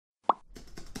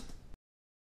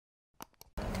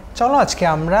চলো আজকে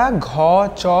আমরা ঘ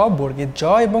চ বর্গের জ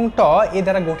এবং ট এ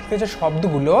দ্বারা গঠিত যে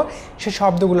শব্দগুলো সেই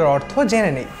শব্দগুলোর অর্থ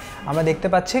জেনে নেই। আমরা দেখতে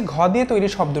পাচ্ছি ঘ দিয়ে তৈরি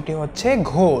শব্দটি হচ্ছে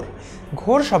ঘোর।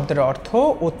 ঘোর শব্দের অর্থ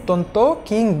অত্যন্ত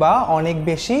কিংবা অনেক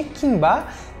বেশি কিংবা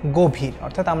গভীর,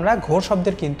 অর্থাৎ আমরা ঘোর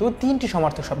শব্দের কিন্তু তিনটি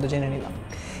সমার্থক শব্দ জেনে নিলাম।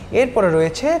 এরপরে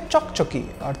রয়েছে চকচকি,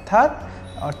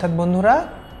 অর্থাৎ বন্ধুরা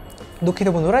দুঃখিত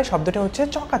বন্ধুরা, এই শব্দটি হচ্ছে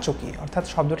চকাচকি, অর্থাৎ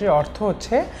শব্দটির অর্থ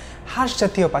হচ্ছে হাঁস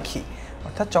জাতীয় পাখি,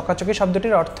 অর্থাৎ চকাচকি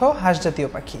শব্দটির অর্থ হাঁস জাতীয়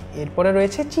পাখি। এরপরে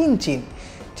রয়েছে চিনচিন।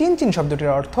 চিনচিন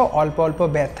শব্দটির অর্থ অল্প অল্প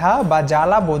ব্যথা বা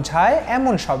জ্বালা বোঝায়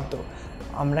এমন শব্দ।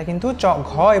 আমরা কিন্তু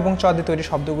ঘ এবং চ দিয়ে তৈরি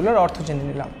শব্দগুলোর অর্থ জেনে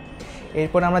নিলাম।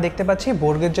 এরপর আমরা দেখতে পাচ্ছি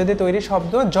বর্গের জ দিয়ে তৈরি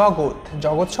শব্দ জগৎ।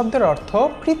 জগৎ শব্দের অর্থ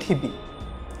পৃথিবী।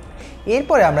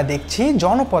 এরপরে আমরা দেখছি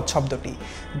জনপদ শব্দটি।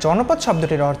 জনপদ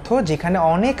শব্দটির অর্থ যেখানে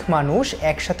অনেক মানুষ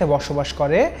একসাথে বসবাস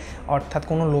করে, অর্থাৎ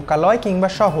কোনো লোকালয় কিংবা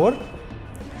শহর,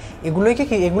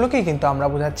 এগুলোকেই কিন্তু আমরা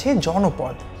বোঝাচ্ছি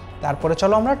জনপদ। তারপরে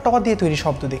চলো আমরা ট দিয়ে তৈরি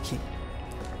শব্দ দেখি।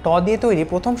 ট দিয়ে তৈরি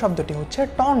প্রথম শব্দটি হচ্ছে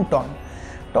টনটন।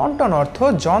 টনটন অর্থ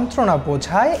যন্ত্রণা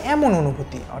বোঝায় এমন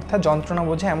অনুভূতি, অর্থাৎ যন্ত্রণা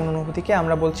বোঝায় এমন অনুভূতিকে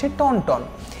আমরা বলছি টনটন।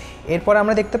 এরপরে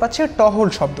আমরা দেখতে পাচ্ছি টহল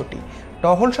শব্দটি।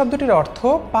 টহল শব্দটির অর্থ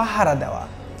পাহারা দেওয়া।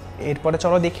 এরপরে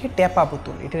চলো দেখি টেপা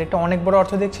পুতুল। এটার একটা অনেক বড়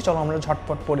অর্থ দেখছি, চলো আমরা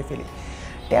ঝটপট পড়ে ফেলি।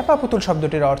 টেপা পুতুল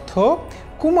শব্দটির অর্থ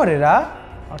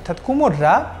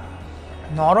কুমোররা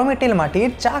নরম এঁটেল মাটির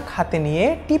চাক হাতে নিয়ে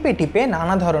টিপে টিপে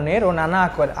নানা ধরনের ও নানা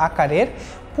আকারের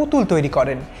পুতুল তৈরি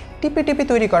করেন। টিপে টিপে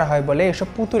তৈরি করা হয় বলে এসব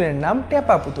পুতুলের নাম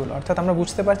টেপা পুতুল। অর্থাৎ আমরা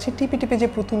বুঝতে পারছি টিপে টিপে যে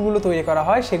পুতুলগুলো তৈরি করা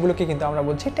হয় সেগুলোকে কিন্তু আমরা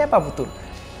বলছি টেপা পুতুল।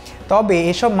 তবে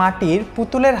এসব মাটির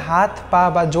পুতুলের হাত পা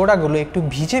বা জোড়াগুলো একটু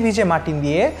ভিজে ভিজে মাটি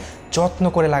দিয়ে যত্ন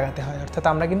করে লাগাতে হয়। অর্থাৎ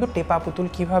আমরা কিন্তু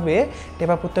কীভাবে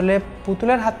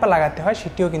পুতুলের হাত পা লাগাতে হয়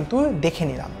সেটিও কিন্তু দেখে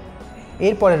নিলাম।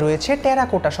 এরপরে রয়েছে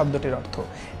টেরাকোটা শব্দটির অর্থ।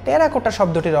 টেরাকোটা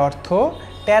শব্দটির অর্থ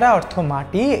টেরা অর্থ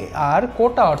মাটি আর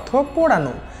কোটা অর্থ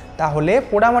পোড়ানো। তাহলে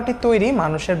পোড়ামাটির তৈরি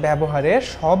মানুষের ব্যবহারের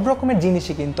সব রকমের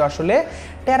জিনিসই কিন্তু আসলে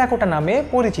টেরাকোটা নামে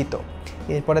পরিচিত।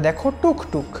 এরপরে দেখো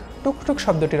টুকটুক। টুকটুক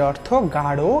শব্দটির অর্থ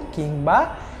গাঢ় কিংবা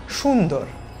সুন্দর।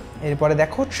 এরপরে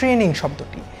দেখো ট্রেনিং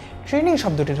শব্দটি। ট্রেনিং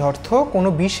শব্দটির অর্থ কোনো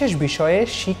বিশেষ বিষয়ে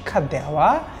শিক্ষা দেওয়া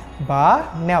বা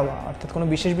নেওয়া, অর্থাৎ কোনো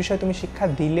বিশেষ বিষয়ে তুমি শিক্ষা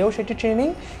দিলেও সেটি ট্রেনিং,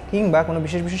 কিংবা কোনো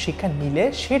বিশেষ বিষয়ে শিক্ষা নিলে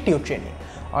সেটিও ট্রেনিং।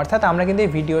 অর্থাৎ আমরা কিন্তু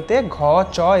এই ভিডিওতে ঘ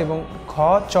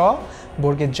চ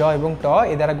বর্গের জ এবং ট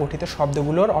এ দ্বারা গঠিত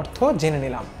শব্দগুলোর অর্থ জেনে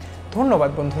নিলাম। ধন্যবাদ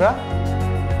বন্ধুরা।